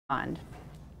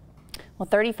Well,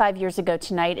 35 years ago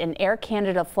tonight, an Air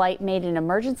Canada flight made an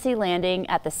emergency landing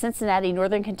at the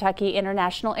Cincinnati-Northern Kentucky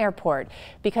International Airport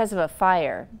because of a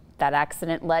fire. That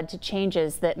accident led to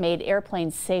changes that made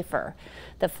airplanes safer.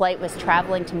 The flight was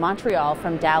traveling to Montreal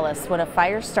from Dallas when a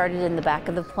fire started in the back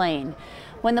of the plane.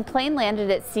 When the plane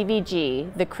landed at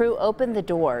CVG, the crew opened the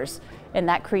doors, and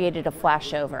that created a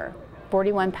flashover.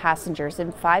 41 passengers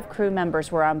and 5 crew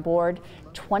members were on board.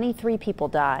 23 people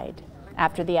died.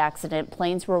 After the accident,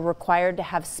 planes were required to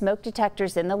have smoke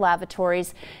detectors in the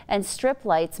lavatories and strip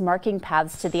lights marking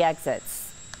paths to the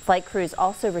exits. Flight crews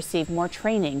also received more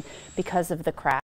training because of the crash.